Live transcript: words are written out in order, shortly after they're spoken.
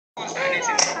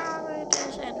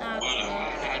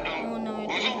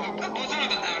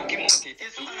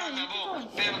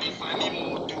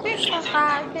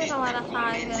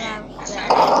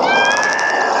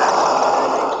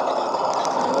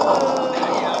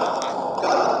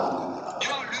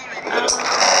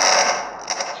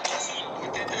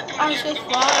I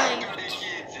survived.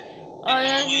 I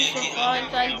actually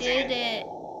survived. I did it.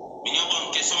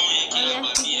 I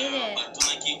actually did it.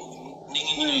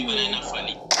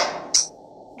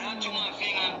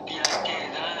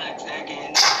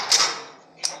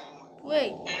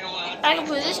 Wait, I can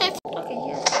put this in. Okay,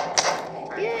 yes.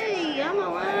 Yay, I'm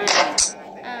alive.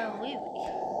 Wait.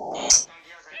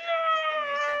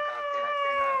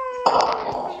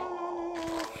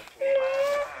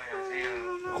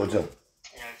 거죠?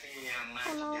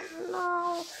 No.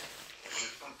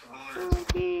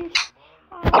 Please.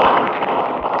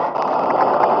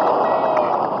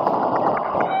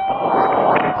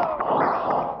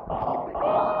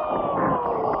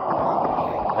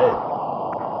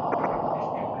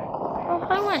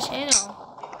 How much channel?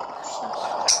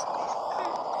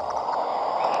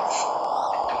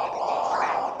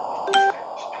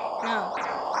 No.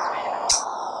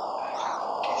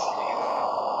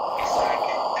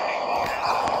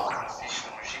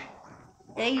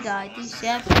 They died. These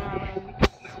Shabby Mountain.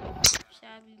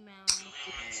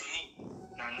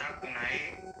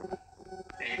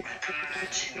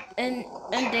 And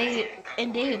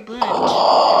they burnt.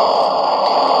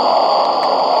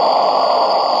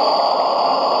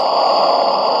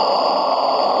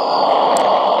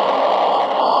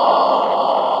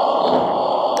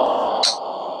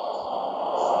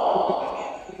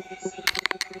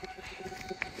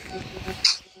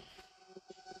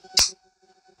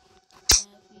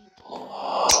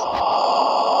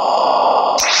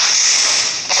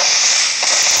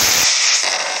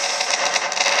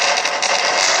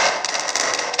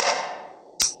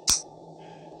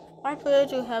 I put it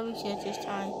too heavy shit this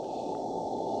time.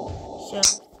 So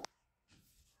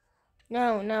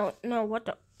no, what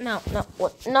the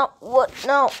what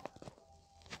no.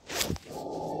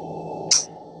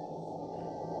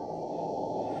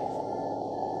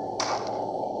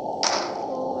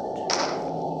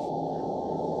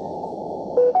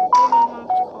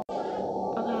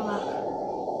 Okay, I'm back.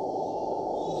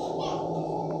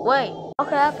 Wait,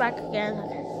 okay, I'm back again.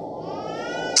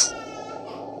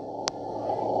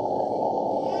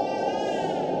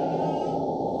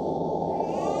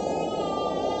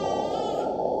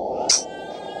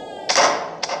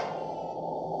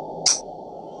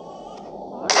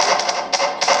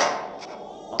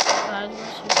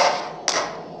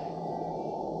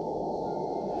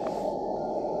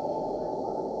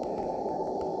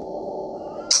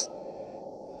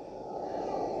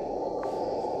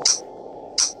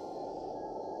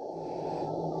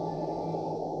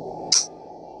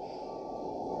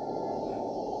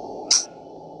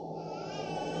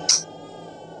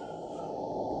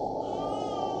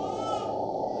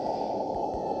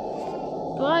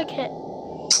 Do I can't?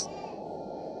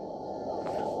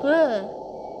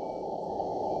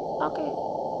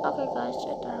 Okay, guys,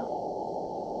 sit down.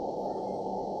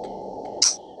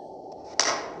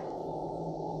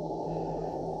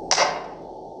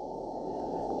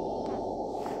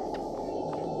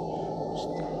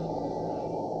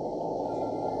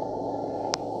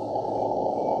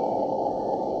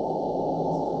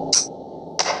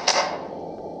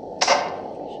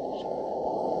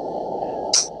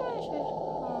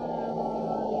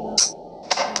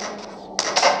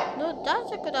 No,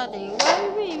 that's a good idea. What do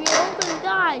you mean? We're all gonna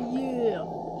die. Yeah.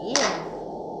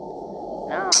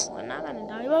 No, we're not gonna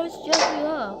die. Well, it's just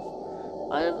here.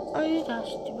 Are you that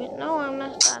stupid? No, I'm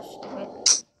not that stupid.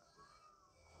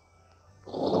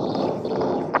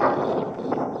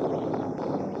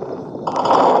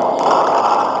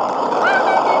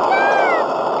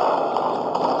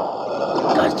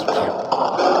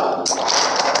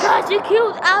 Guys, you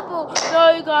killed Apple.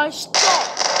 No, you guys, stop.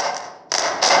 I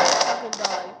fucking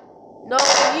die. No,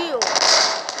 you.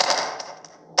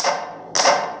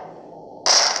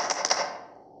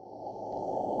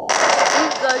 You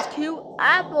guys killed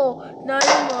Apple. Now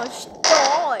you must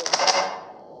die.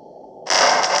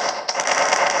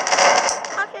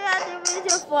 Okay, I did really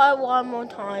just fly one more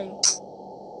time.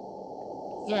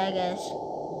 Yeah, I guess.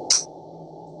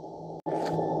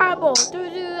 Apple,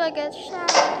 dude, I guess.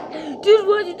 Dude,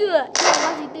 why'd you do that? Dude,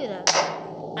 why'd you do that?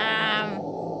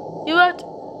 You what?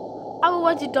 Apple,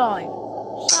 why'd you die?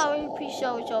 Sorry, please,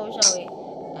 sorry.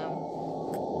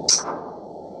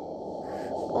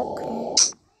 Okay.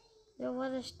 So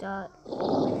what is that?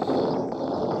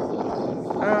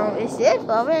 Is it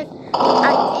for it?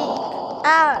 I think.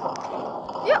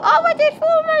 You already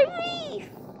threw my leaf.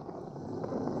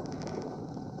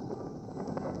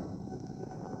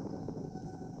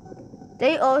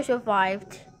 They all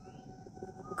survived.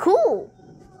 Cool.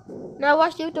 Now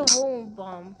let's do the boom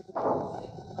bomb.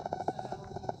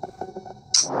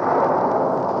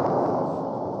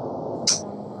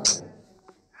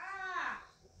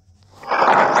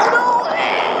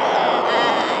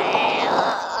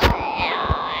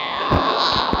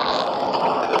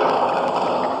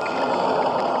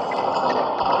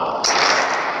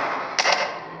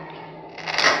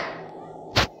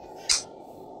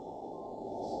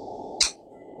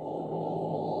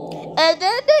 And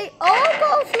then they all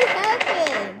go to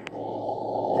heaven.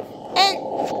 And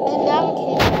now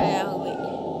we can't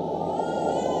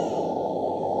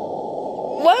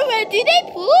wait, did they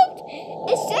poop?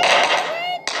 Is that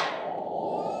heaven?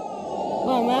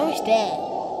 Well, man was dead.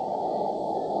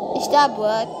 Is that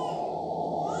blood?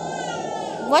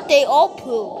 What, they all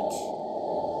pooped?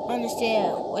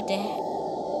 Understand what the heck?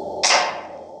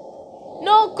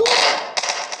 No, good.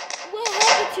 What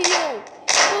happened to you?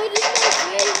 Code is my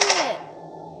favorite.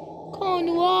 Con,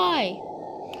 why?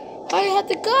 I had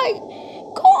to die.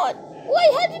 Con, why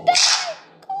had to die?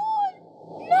 Con,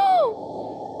 no.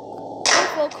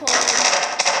 For Con.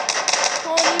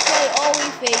 Con is my only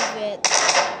favorite.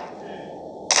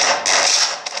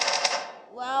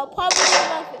 Well, probably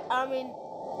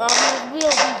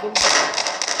real people.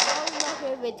 Mom was my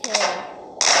favorite tail.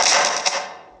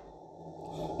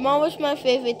 Mom was my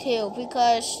favorite tail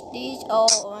because these are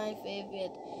my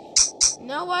favorite.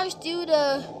 Now let's do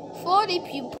the 40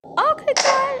 people. Okay,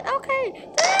 guys. Okay.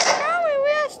 That's how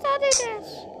we started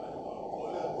this.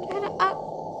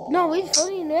 No, we're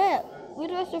fully there. We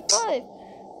just survived.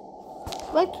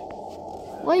 Like,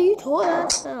 what you told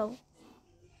us though?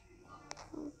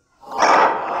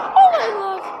 Oh my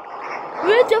gosh!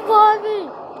 We're surviving!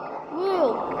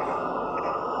 Real.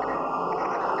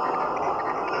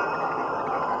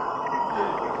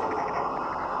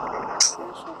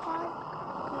 We're surviving.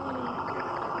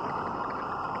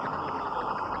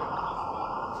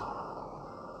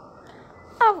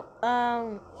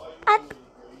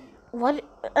 What?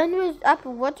 Anyways,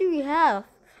 Apple, what do we have?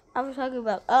 I was talking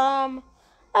about.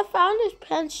 I found this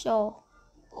pencil.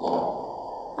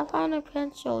 I found a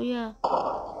pencil, yeah.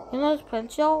 You know this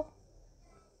pencil?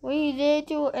 When you didn't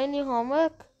do any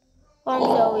homework? I'm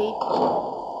Zoe.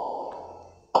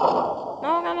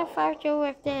 Now I'm gonna fight you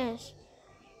with this.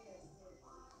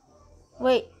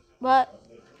 Wait, what?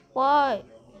 Why?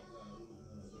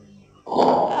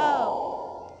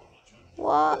 Oh.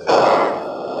 What?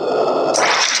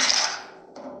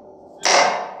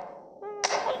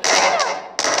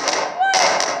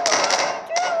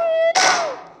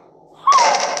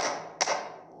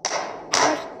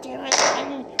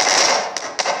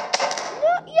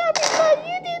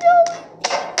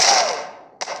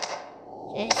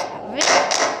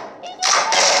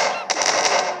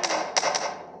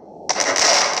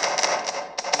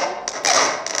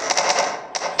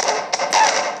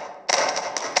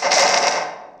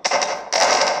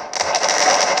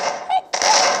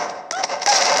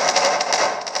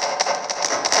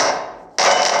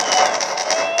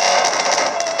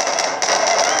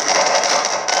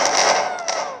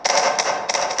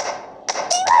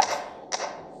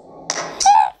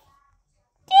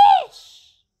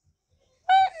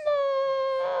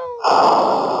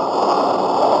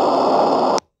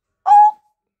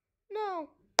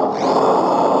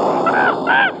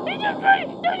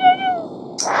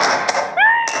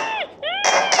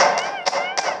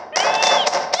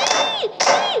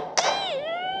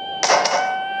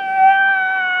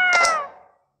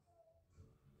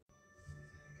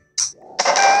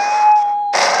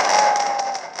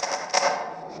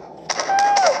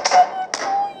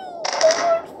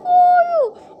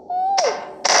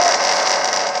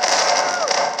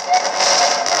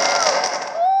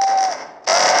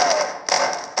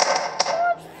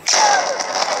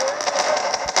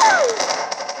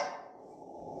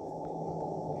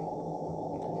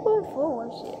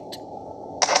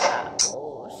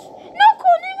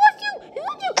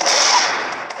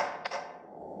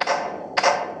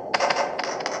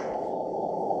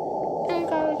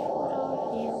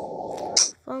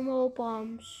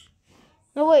 Bombs.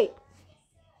 No, wait.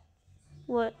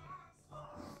 What?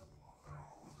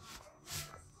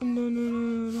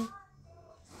 No.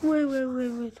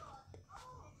 Wait.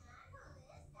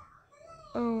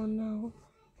 Oh, no.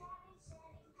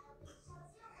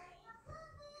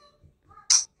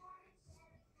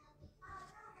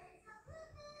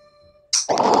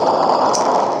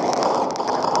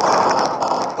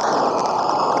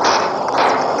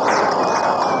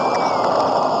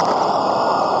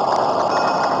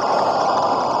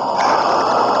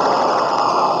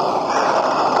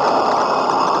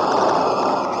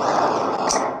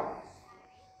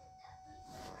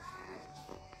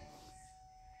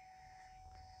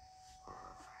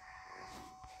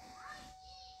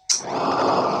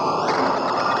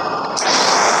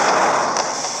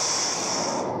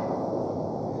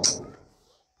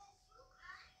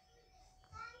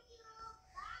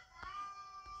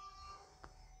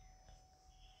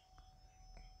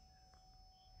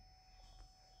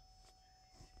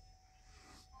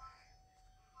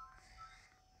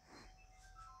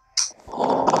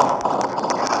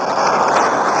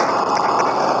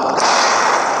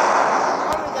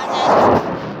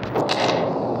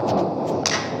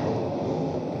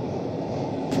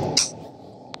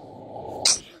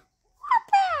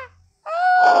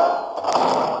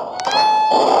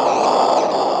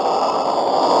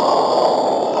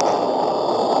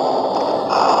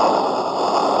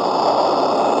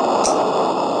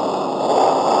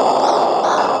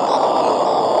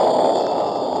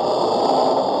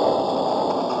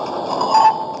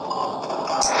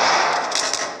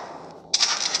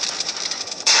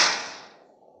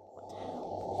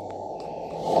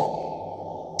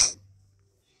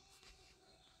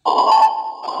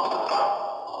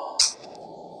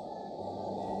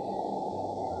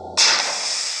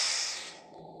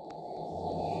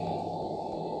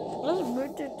 Let's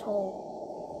murder Toll.